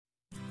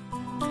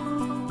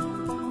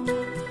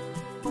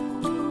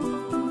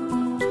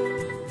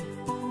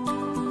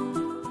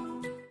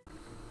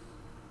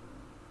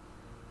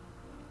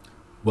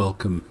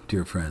Welcome,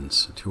 dear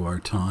friends, to our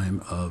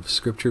time of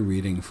scripture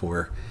reading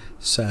for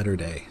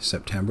Saturday,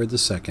 September the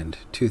 2nd,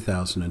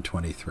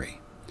 2023.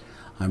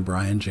 I'm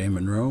Brian J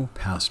Munro,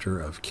 pastor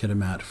of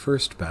Kitimat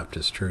First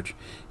Baptist Church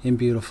in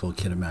beautiful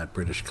Kitimat,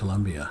 British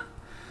Columbia.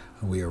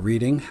 We are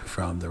reading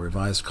from the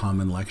Revised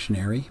Common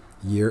Lectionary,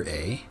 Year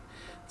A,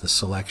 the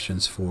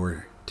selections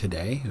for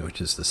today, which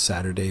is the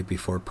Saturday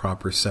before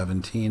Proper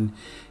 17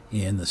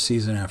 in the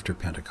season after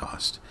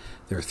Pentecost.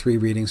 There are three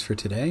readings for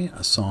today,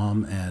 a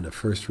psalm and a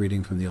first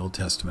reading from the Old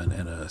Testament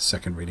and a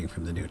second reading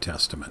from the New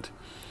Testament.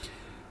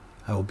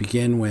 I will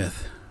begin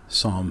with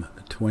Psalm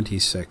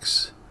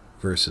 26,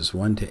 verses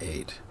 1 to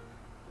 8,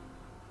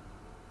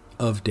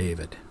 of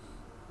David.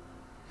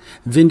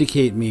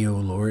 Vindicate me, O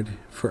Lord,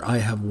 for I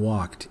have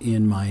walked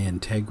in my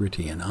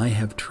integrity, and I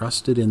have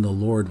trusted in the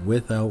Lord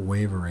without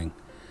wavering.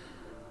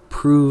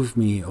 Prove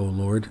me, O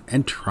Lord,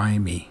 and try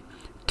me.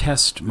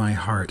 Test my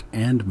heart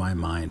and my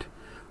mind,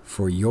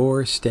 for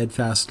your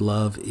steadfast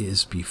love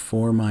is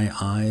before my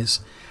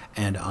eyes,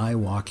 and I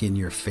walk in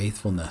your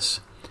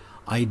faithfulness.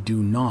 I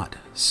do not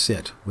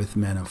sit with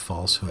men of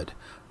falsehood,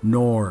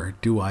 nor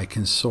do I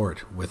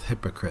consort with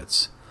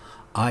hypocrites.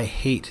 I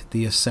hate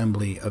the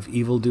assembly of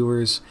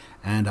evildoers,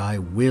 and I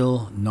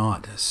will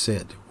not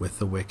sit with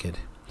the wicked.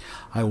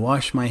 I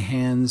wash my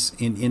hands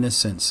in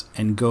innocence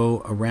and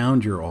go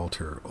around your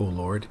altar, O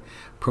Lord,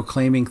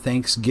 proclaiming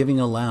thanksgiving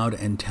aloud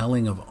and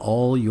telling of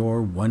all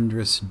your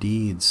wondrous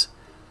deeds.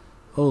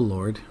 O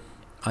Lord,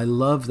 I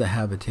love the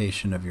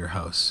habitation of your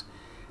house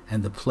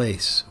and the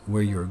place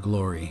where your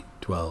glory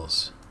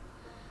dwells.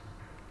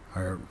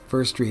 Our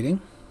first reading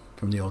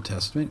from the Old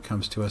Testament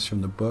comes to us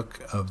from the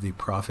book of the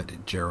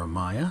prophet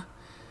Jeremiah,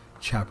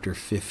 chapter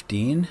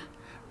 15,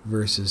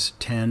 verses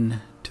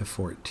 10 to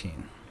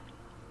 14.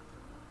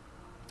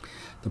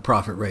 The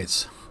prophet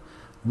writes,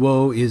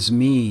 Woe is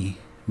me,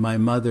 my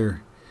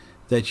mother,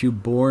 that you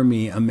bore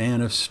me, a man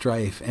of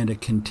strife and a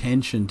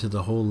contention to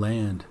the whole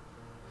land.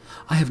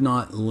 I have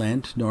not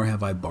lent, nor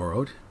have I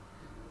borrowed,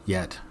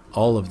 yet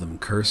all of them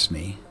curse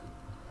me.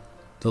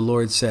 The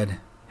Lord said,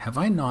 Have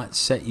I not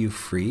set you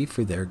free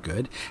for their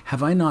good?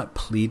 Have I not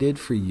pleaded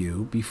for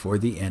you before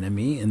the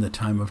enemy in the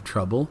time of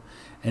trouble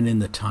and in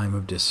the time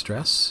of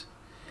distress?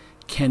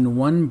 Can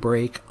one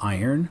break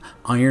iron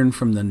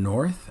from the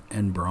north,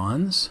 and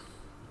bronze?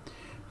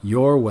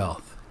 Your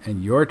wealth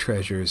and your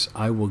treasures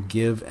I will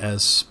give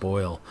as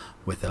spoil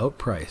without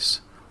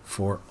price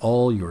for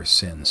all your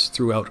sins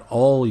throughout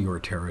all your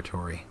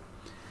territory.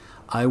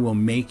 I will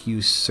make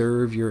you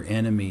serve your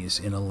enemies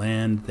in a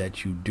land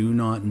that you do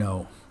not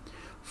know,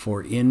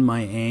 for in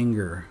my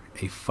anger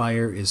a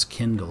fire is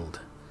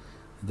kindled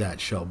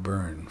that shall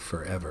burn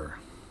forever.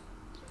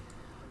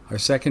 Our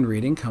second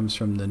reading comes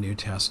from the New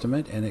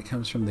Testament, and it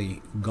comes from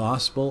the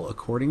Gospel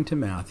according to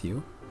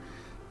Matthew,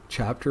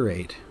 chapter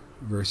 8,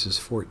 verses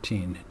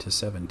 14 to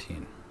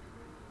 17.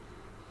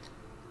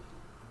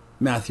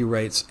 Matthew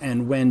writes,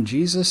 And when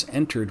Jesus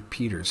entered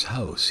Peter's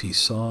house, he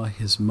saw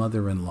his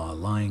mother-in-law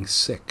lying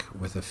sick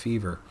with a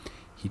fever.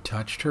 He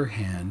touched her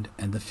hand,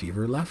 and the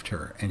fever left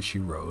her, and she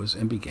rose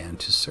and began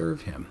to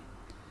serve him.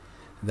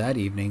 That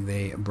evening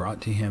they brought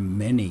to him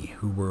many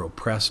who were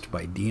oppressed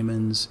by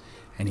demons,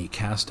 and he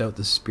cast out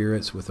the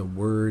spirits with a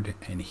word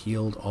and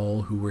healed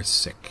all who were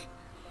sick.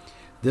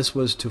 This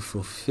was to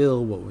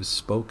fulfill what was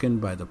spoken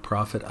by the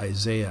prophet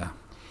Isaiah.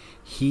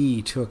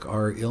 He took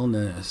our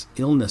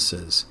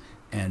illnesses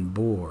and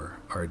bore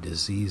our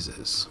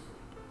diseases.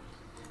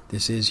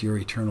 This is your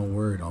eternal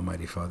word,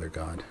 Almighty Father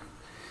God.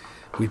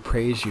 We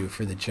praise you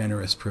for the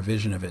generous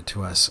provision of it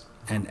to us,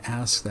 and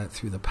ask that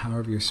through the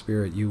power of your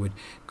Spirit you would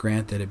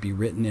grant that it be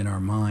written in our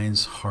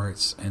minds,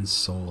 hearts, and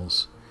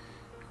souls,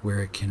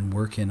 where it can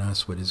work in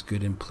us what is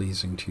good and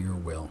pleasing to your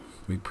will.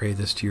 We pray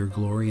this to your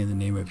glory in the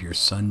name of your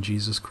Son,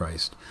 Jesus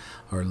Christ,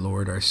 our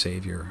Lord, our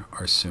Savior,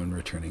 our soon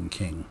returning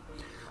King.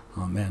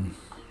 Amen.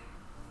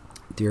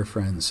 Dear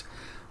friends,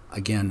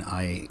 again,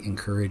 I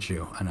encourage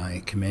you and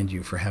I commend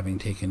you for having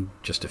taken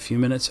just a few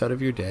minutes out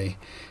of your day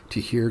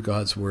to hear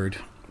God's word.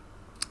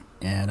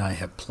 And I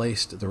have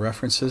placed the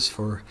references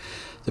for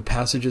the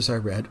passages I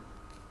read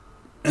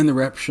and the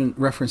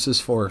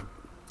references for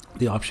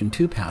the option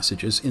 2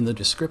 passages in the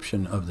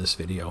description of this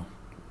video,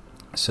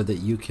 so that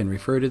you can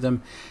refer to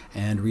them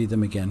and read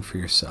them again for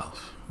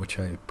yourself, which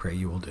I pray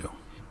you will do.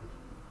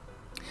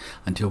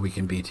 Until we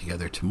can be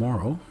together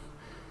tomorrow,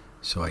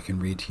 so I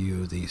can read to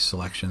you the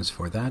selections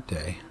for that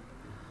day,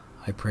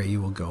 I pray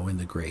you will go in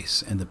the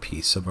grace and the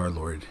peace of our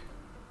Lord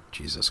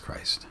Jesus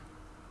Christ.